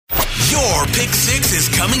Your Pick 6 is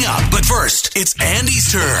coming up. But first, it's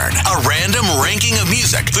Andy's turn. A random ranking of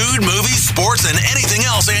music, food, movies, sports, and anything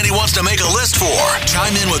else Andy wants to make a list for.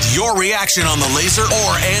 Chime in with your reaction on the Laser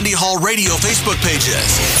or Andy Hall Radio Facebook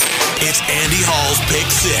pages. It's Andy Hall's Pick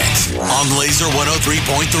 6 on Laser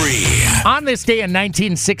 103.3. On this day in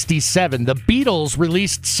 1967, the Beatles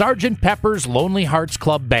released Sgt. Pepper's Lonely Hearts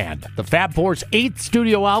Club Band. The Fab Four's 8th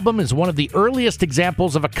studio album is one of the earliest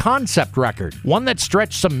examples of a concept record, one that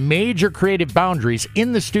stretched some major creative boundaries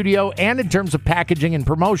in the studio and in terms of packaging and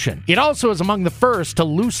promotion. It also is among the first to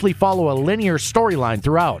loosely follow a linear storyline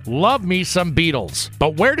throughout. Love me some Beatles.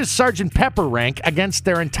 But where does Sgt. Pepper rank against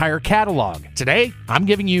their entire catalog? Today, I'm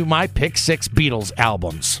giving you my Pick 6 Beatles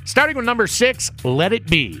albums. Starting with number 6, Let It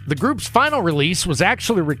Be. The group's final release was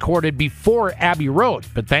actually recorded before Abbey Road,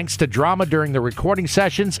 but thanks to drama during the recording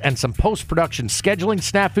sessions and some post-production scheduling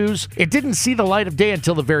snafus, it didn't see the light of day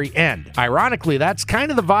until the very end. Ironically, that's kind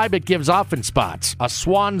of the vibe it gives off in spots, a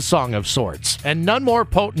swan song of sorts, and none more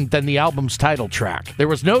potent than the album's title track. There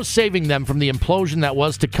was no saving them from the implosion that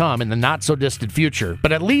was to come in the not-so-distant future,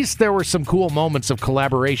 but at least there were some cool moments of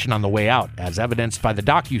collaboration on the way out, as evidenced by the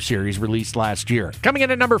docuseries released last year. Coming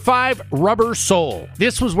in at number 5, Rubber Soul.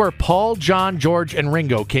 This was where Paul, John, George, and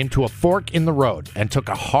Ringo came to a fork in the road and took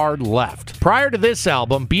a hard left. Prior to this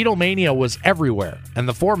album, Beatlemania was everywhere, and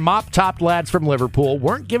the 4 mop-topped lads from Liverpool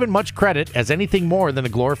weren't given much credit as anything more than a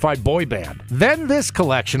glorified boy band. Then this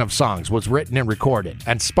collection of songs was written and recorded,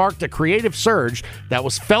 and sparked a creative surge that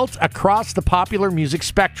was felt across the popular music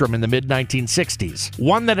spectrum in the mid-1960s.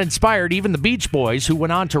 One that inspired even the Beach Boys, who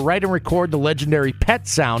went on to write and record the legendary Pet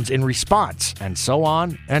Sounds in response, and so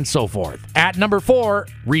on and so forth. At number 4,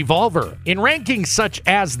 Revolver. In rankings such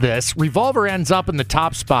as this, Revolver ends up in the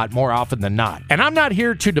top spot more often than not. And I'm not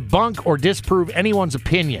here to debunk or disprove anyone's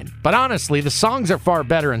opinion, but honestly, the songs are far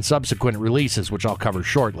better in subsequent releases, which I'll cover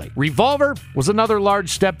shortly. Revolver was another large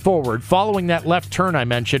step forward following that left turn I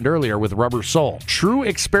mentioned earlier with Rubber Soul. True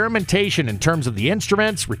experimentation in terms of the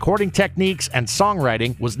instruments, recording techniques, and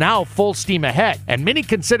songwriting was now full steam ahead, and many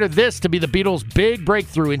consider this to be the Beatles' big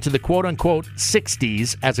breakthrough into the quote-unquote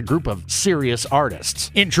 60s as a group of serious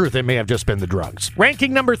artists. In truth, it may have just been the drugs.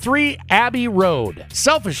 Ranking number 3, Abbey Road.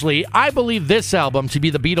 Selfishly, I believe this album to be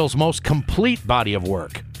the Beatles' most complete body of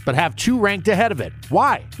work, but have 2 ranked ahead of it.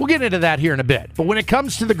 Why? We'll get into that here in a bit. But when it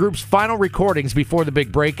comes to the group's final recordings before the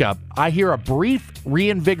big breakup, I hear a brief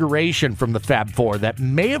reinvigoration from the Fab Four that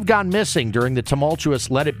may have gone missing during the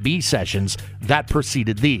tumultuous Let It Be sessions that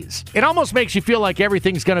preceded these. It almost makes you feel like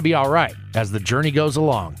everything's going to be all right as the journey goes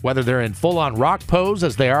along, whether they're in full-on rock pose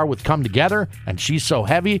as they are with Come Together and She's So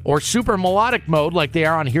Heavy, or super melodic mode like they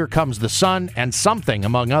are on Here Comes the Sun and Something,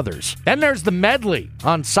 among others. Then there's the medley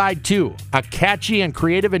on side 2, a catchy and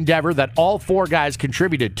creative endeavor that all 4 guys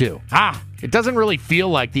contributed to. It doesn't really feel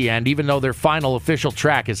like the end, even though their final official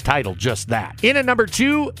track is titled just that. In at number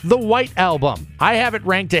 2, The White Album. I have it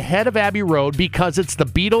ranked ahead of Abbey Road because it's the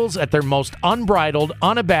Beatles at their most unbridled,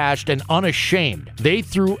 unabashed, and unashamed. They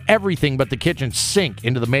threw everything but the kitchen sink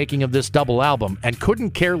into the making of this double album and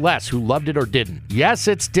couldn't care less who loved it or didn't. Yes,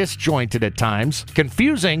 it's disjointed at times,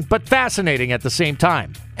 confusing, but fascinating at the same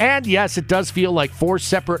time. And yes, it does feel like 4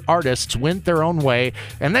 separate artists went their own way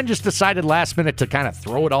and then just decided last minute to kind of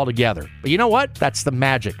throw it all together. But you know what? That's the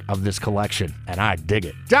magic of this collection, and I dig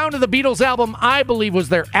it. Down to the Beatles album I believe was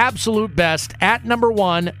their absolute best. At number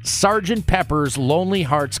 1, Sgt. Pepper's Lonely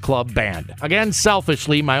Hearts Club Band. Again,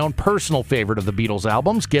 selfishly, my own personal favorite of the Beatles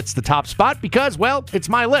albums gets the top spot because, well, it's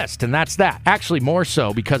my list, and that's that. Actually, more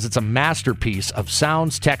so because it's a masterpiece of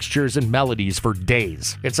sounds, textures, and melodies for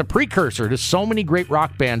days. It's a precursor to so many great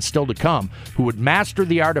rock bands still to come who would master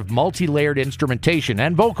the art of multi-layered instrumentation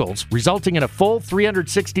and vocals, resulting in a full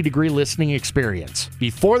 360-degree listening experience.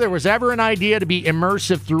 Before there was ever an idea to be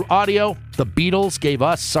immersive through audio, the Beatles gave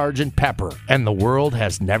us Sgt. Pepper, and the world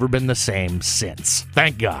has never been the same since.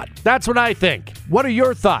 Thank God. That's what I think. What are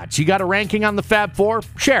your thoughts? You got a ranking on the Fab Four?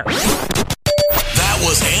 Share. That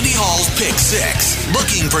was Andy Hall's Pick 6.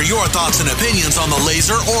 Looking for your thoughts and opinions on the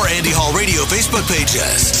Laser or Andy Hall Radio Facebook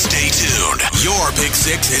pages. Stay tuned. Your Pick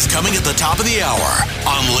 6 is coming at the top of the hour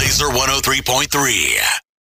on Laser 103.3.